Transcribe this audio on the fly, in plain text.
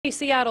A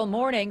Seattle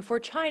morning for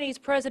Chinese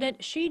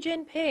President Xi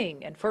Jinping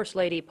and First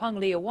Lady Peng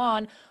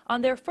Liyuan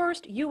on their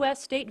first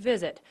U.S. state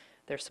visit.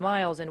 Their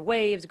smiles and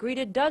waves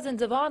greeted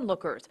dozens of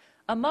onlookers,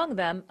 among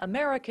them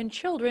American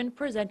children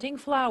presenting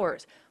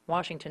flowers,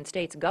 Washington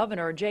State's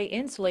Governor Jay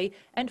Inslee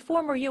and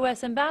former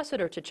U.S.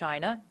 Ambassador to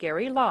China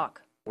Gary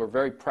Locke. We're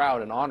very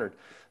proud and honored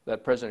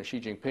that President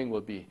Xi Jinping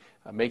will be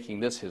making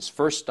this his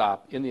first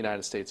stop in the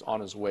United States on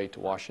his way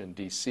to Washington,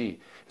 D.C.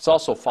 It's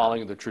also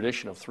following the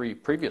tradition of three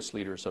previous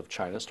leaders of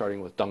China,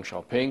 starting with Deng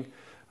Xiaoping,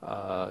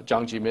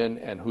 Jiang Zemin,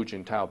 and Hu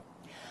Jintao.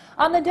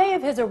 On the day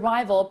of his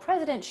arrival,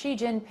 President Xi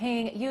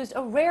Jinping used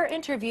a rare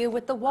interview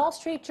with the Wall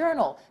Street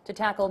Journal to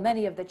tackle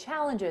many of the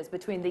challenges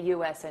between the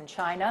U.S. and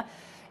China.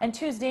 And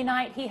Tuesday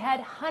night, he had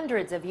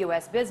hundreds of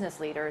U.S.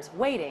 business leaders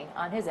waiting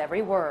on his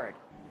every word.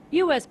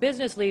 U.S.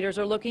 business leaders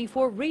are looking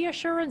for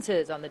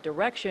reassurances on the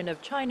direction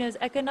of China's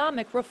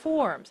economic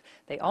reforms.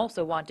 They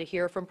also want to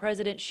hear from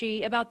President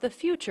Xi about the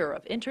future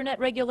of internet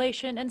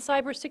regulation and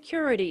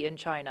cybersecurity in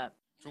China.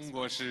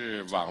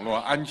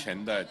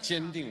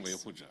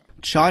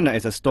 China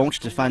is a staunch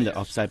defender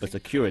of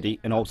cybersecurity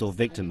and also a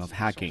victim of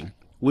hacking.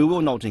 We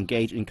will not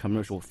engage in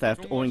commercial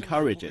theft or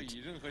encourage it.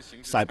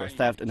 Cyber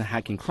theft and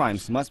hacking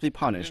crimes must be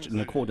punished in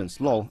accordance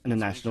with law and the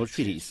national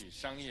treaties.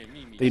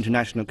 The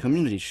international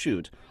community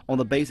should, on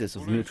the basis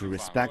of mutual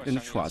respect and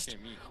trust,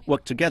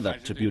 work together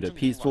to build a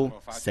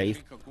peaceful,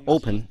 safe,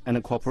 open and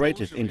a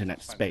cooperative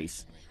internet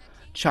space.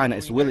 China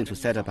is willing to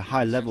set up a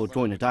high-level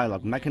joint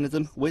dialogue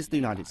mechanism with the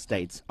United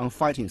States on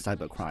fighting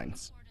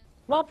cybercrimes.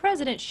 While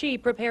President Xi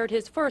prepared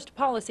his first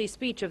policy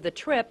speech of the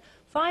trip,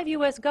 5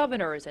 U.S.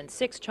 governors and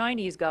 6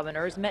 Chinese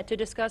governors met to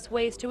discuss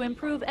ways to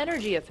improve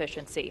energy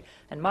efficiency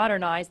and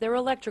modernize their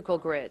electrical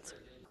grids.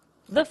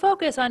 The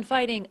focus on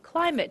fighting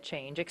climate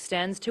change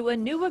extends to a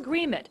new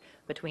agreement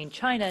between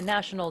China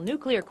National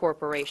Nuclear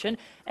Corporation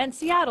and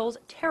Seattle's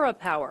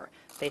TerraPower.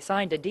 They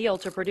signed a deal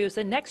to produce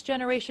a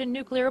next-generation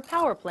nuclear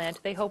power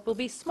plant they hope will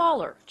be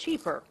smaller,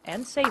 cheaper,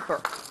 and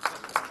safer.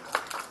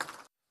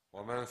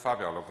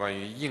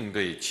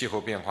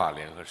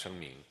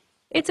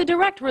 It's a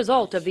direct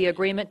result of the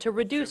agreement to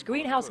reduce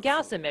greenhouse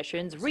gas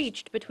emissions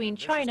reached between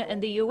China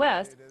and the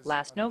U.S.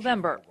 last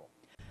November.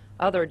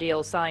 Other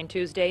deals signed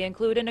Tuesday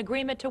include an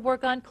agreement to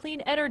work on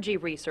clean energy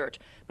research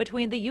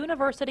between the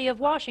University of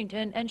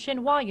Washington and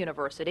Tsinghua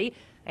University,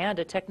 and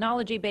a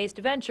technology-based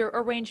venture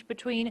arranged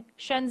between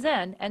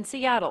Shenzhen and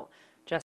Seattle.